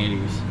skull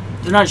candies.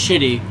 They're not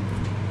shitty.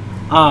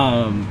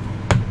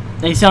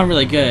 They sound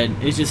really good.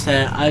 It's just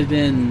that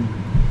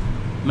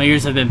my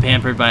ears have been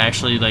pampered by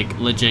actually, like,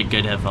 legit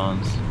good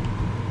headphones.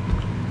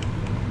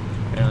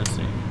 Okay, let's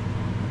see.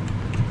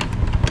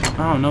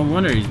 Oh, no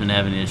wonder he's been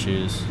having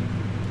issues.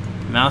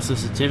 Mouse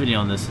sensitivity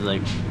on this is,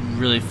 like,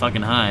 really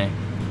fucking high.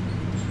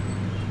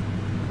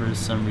 For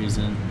some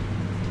reason.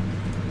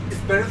 It's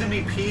better than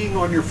me peeing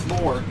on your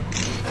floor.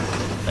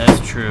 That's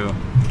true.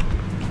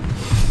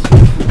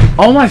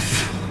 Oh my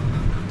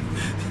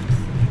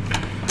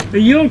Are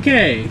you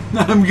okay?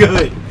 I'm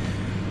good.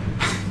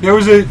 There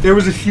was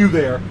a shoe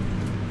there.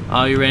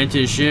 Oh, you ran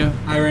into a shoe?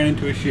 I ran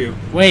into a shoe.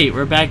 Wait,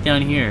 we're back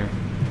down here.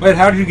 Wait,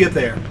 how did you get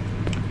there?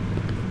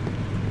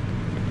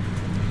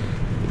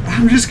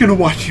 I'm just gonna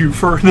watch you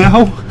for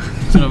now.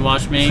 You gonna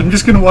watch me? I'm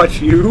just gonna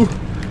watch you.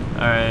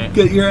 Alright.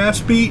 Get your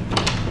ass beat.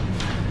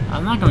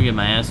 I'm not gonna get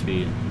my ass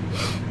beat.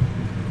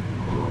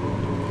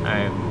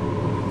 Alright.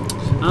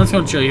 I'm just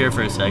gonna chill here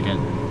for a second.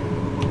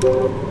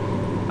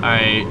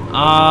 Alright.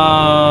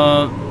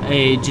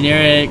 A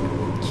generic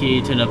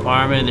key to an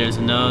apartment. There's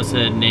a note that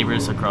said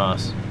neighbors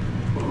across.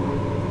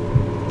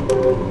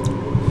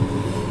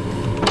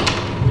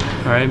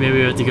 Alright, maybe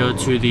we have to go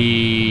to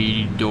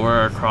the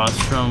door across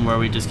from where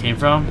we just came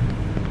from.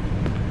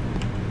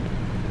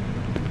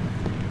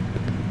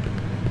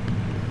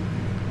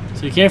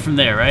 So we came from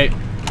there, right?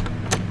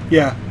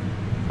 Yeah.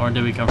 Or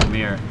did we come from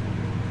here?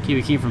 Okay,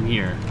 we came from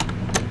here.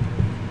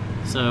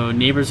 So,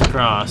 neighbors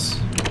across.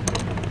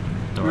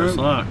 Door's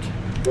locked.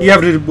 You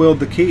have to wield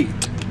the key.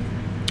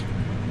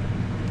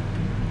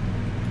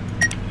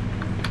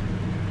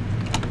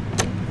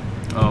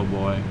 Oh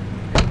boy.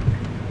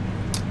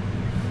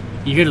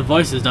 You hear the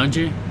voices, don't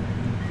you?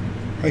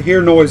 I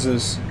hear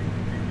noises.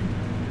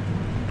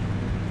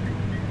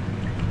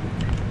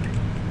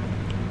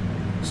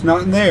 It's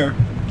not in there.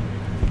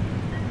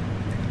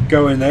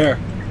 Go in there.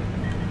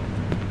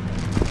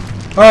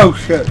 Oh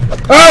shit.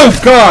 Oh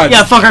god!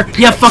 Yeah, fucker!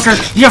 Yeah, fucker!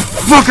 Yeah,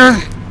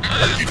 fucker!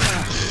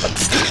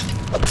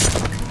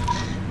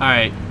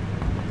 Alright.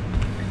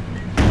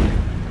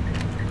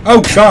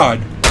 Oh god!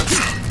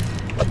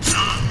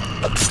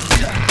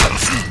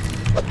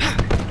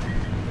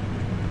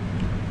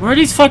 Where are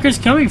these fuckers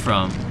coming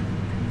from?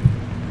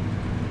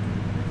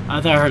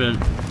 I thought I heard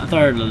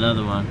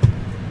another one.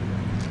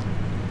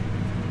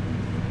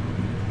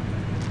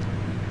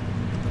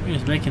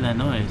 Who's making that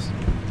noise?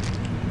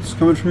 It's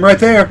coming from right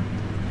there.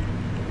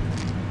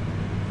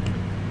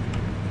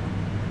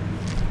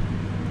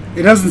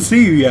 It doesn't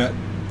see you yet.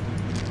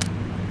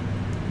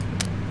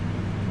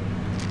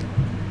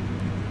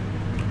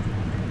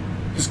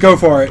 Just go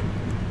for it.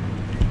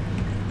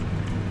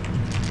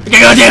 Okay,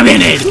 goddamn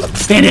Band-Aid!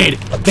 Band-Aid!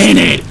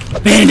 Band-Aid!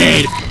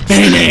 Band-Aid!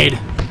 Band-Aid!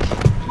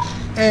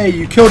 Hey,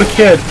 you killed a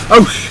kid.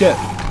 Oh shit.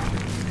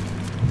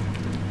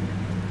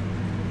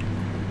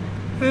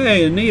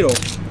 Hey, a needle.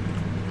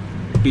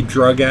 You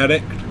drug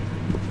addict.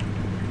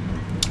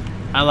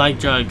 I like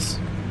drugs.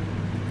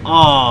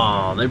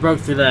 Oh, they broke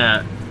through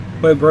that.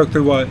 Wait, broke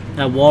through what?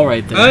 That wall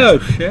right there. Oh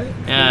shit.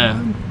 Yeah.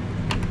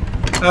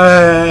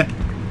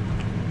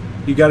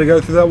 You gotta go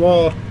through that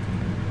wall.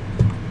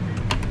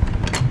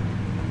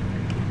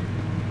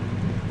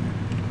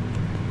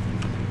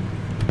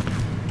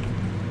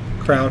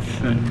 Crouch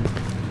and...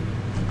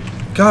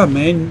 God,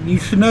 man, you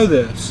should know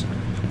this.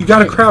 You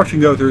gotta crouch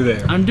and go through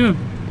there. I'm doing...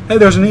 Hey,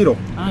 there's a needle.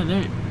 Oh,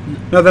 there...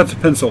 No, that's a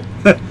pencil.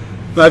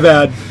 My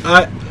bad.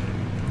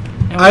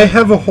 I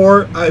have a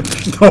horde.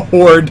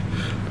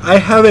 I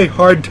have a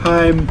hard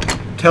time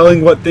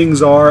telling what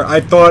things are. I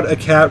thought a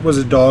cat was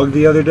a dog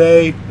the other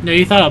day. No,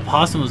 you thought a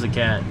possum was a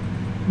cat.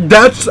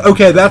 That's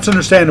okay. That's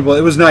understandable.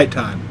 It was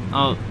nighttime.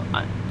 Oh,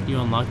 you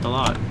unlocked the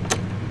lock.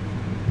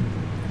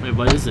 Wait,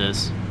 what is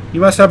this?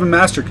 You must have a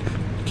master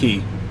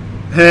key.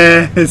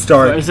 It's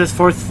dark. It says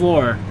 4th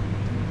floor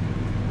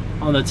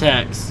on the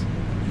text.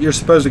 You're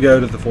supposed to go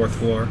to the 4th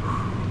floor.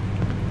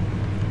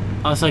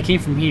 Oh, so I came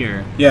from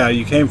here. Yeah,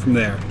 you came from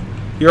there.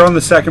 You're on the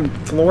 2nd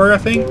floor, I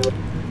think.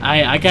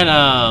 I got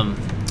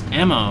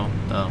ammo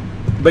though.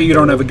 But you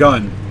don't have a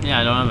gun. Yeah,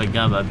 I don't have a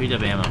gun, but I picked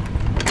up ammo.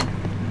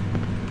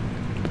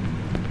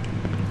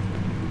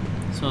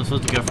 So I'm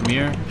supposed to go from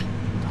here.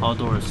 Hall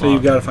door is locked. So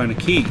you've got to find a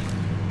key.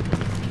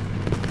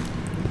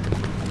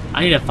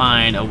 I need to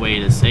find a way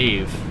to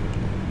save.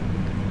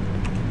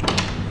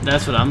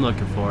 That's what I'm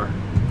looking for.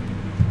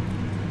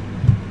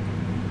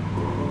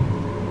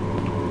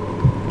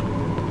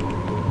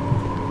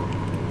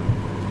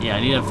 Yeah, I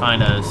need to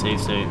find a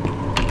safe state.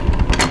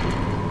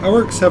 I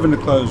work 7 to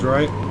close,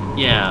 right?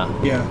 Yeah.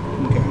 Yeah.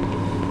 Okay.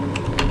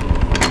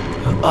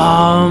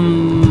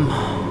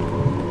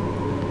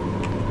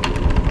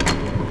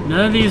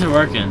 None of these are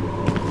working.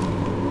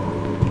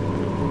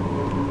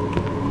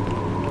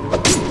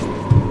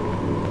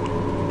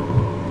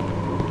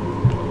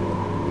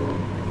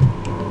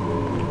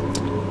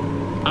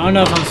 I don't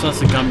know if I'm supposed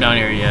to come down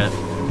here yet.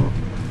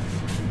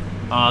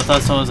 Oh, I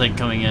thought someone was like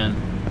coming in.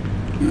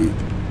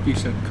 You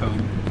said come.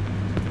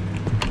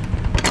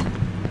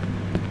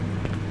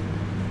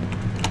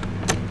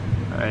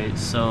 Alright,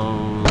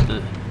 so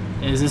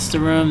is this the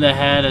room that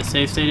had a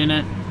safe state in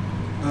it?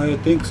 I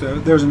think so.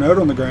 There's a note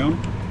on the ground.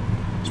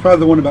 It's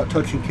probably the one about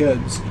touching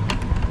kids,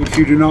 which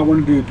you do not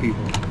want to do,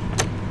 people.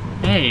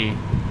 Hey.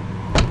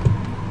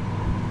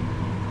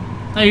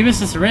 Oh, you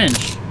missed a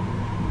syringe.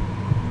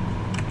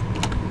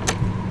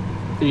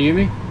 Did you hear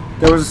me?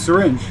 There was a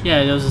syringe.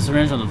 Yeah, there was a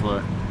syringe on the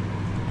floor.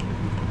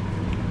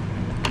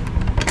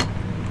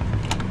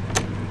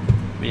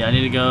 But yeah, I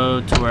need to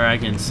go to where I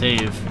can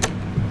save.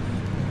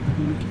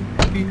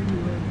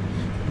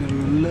 Never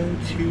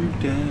let you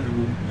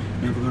down.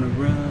 Never gonna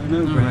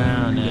run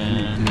around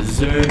and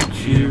desert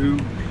you.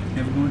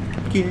 Never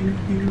gonna give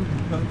you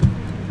up.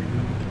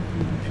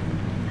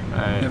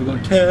 Alright. Never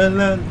gonna tell a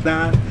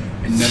lie.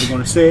 And never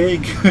gonna say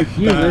goodbye.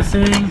 You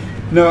listening?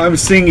 No, I'm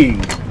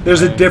singing.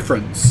 There's a Alright.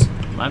 difference.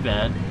 My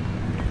bad.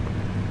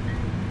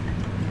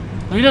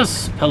 Look at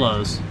those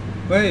pillows.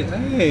 Wait,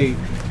 hey.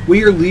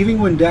 We are leaving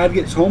when Dad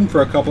gets home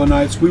for a couple of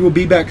nights. We will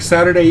be back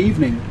Saturday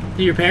evening.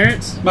 To your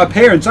parents? My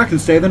parents, I can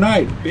stay the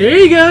night. There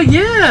you go,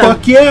 yeah!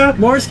 Fuck yeah!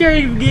 More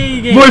scary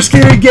games. More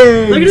scary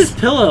games! Look at his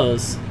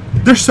pillows.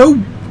 They're so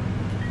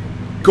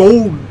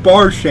gold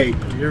bar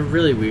shaped. You're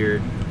really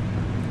weird.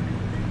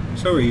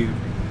 So are you.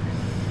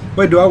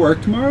 Wait, do I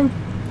work tomorrow?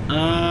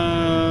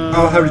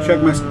 I'll have to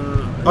check my...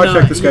 I'll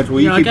check the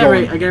schedule. You keep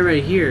going. I got it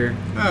right here.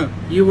 Oh.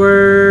 You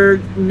were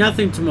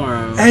nothing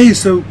tomorrow. Hey,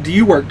 so do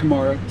you work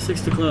tomorrow?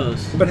 6 to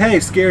close. But hey,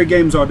 scary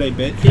games all day,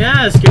 bitch.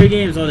 Yeah, scary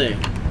games all day.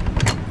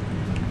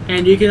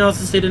 And you can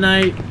also stay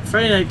tonight,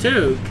 Friday night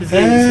too, because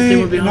they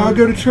won't be and home. I'll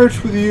go to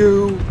church with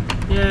you.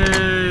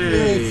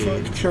 Yay! Yay,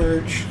 fuck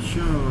church.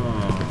 Sure.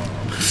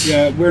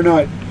 Yeah, we're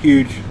not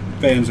huge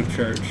fans of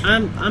church.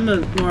 I'm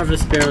more of a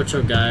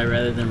spiritual guy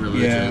rather than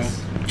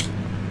religious.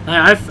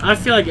 I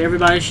feel like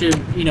everybody should,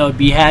 you know,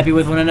 be happy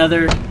with one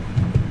another,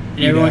 and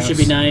everyone should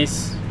be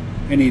nice.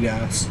 And eat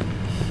ass.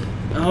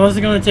 I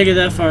wasn't gonna take it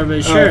that far,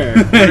 but sure,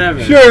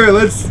 whatever. Sure,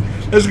 let's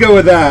go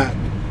with that.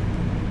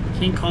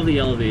 Can't call the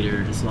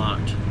elevator; it's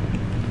locked.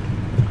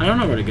 I don't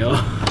know where to go.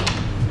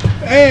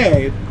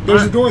 Hey,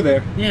 there's a door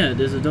there, Yeah,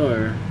 there's a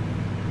door.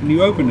 and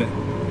you opened it.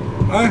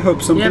 I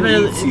hope something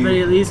eats you. but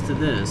it leads to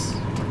this.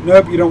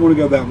 Nope, you don't want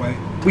to go that way.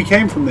 We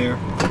came from there.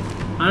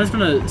 I'm just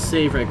gonna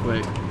save right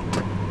quick.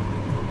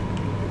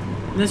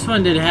 This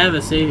one did have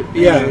a save.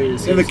 Yeah, area to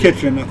save in the state.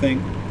 kitchen, I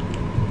think.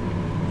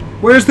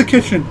 Where's the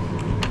kitchen?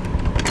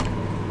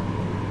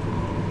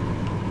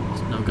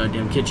 There's no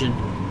goddamn kitchen.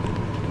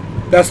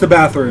 That's the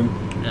bathroom.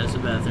 That's the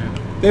bathroom.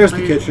 There's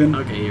the kitchen.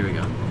 Okay, here we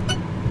go.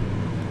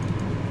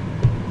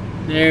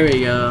 There we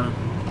go.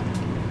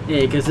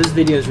 Yeah, because this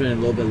video is running a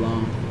little bit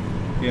long.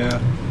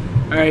 Yeah.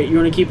 Alright, you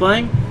want to keep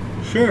playing?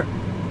 Sure.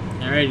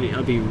 Alright,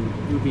 we'll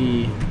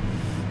be...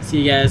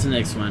 See you guys in the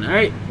next one.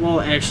 Alright,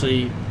 well,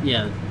 actually,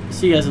 yeah.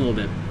 See you guys in a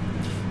little bit.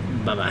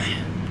 Bye-bye.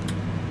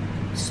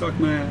 Suck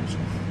my ass.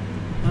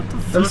 What the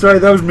fuck? I'm sorry,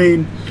 that was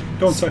mean.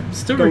 Don't suck.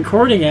 Still don't.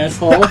 recording,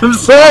 asshole. I'm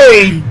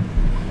sorry!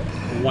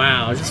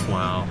 Wow, just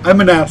wow.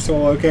 I'm an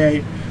asshole,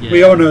 okay? Yeah.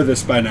 We all know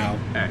this by now.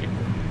 Alright.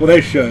 Well,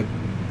 they should.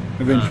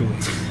 Eventually.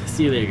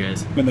 See you later,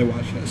 guys. when they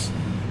watch this.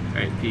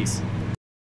 Alright, peace.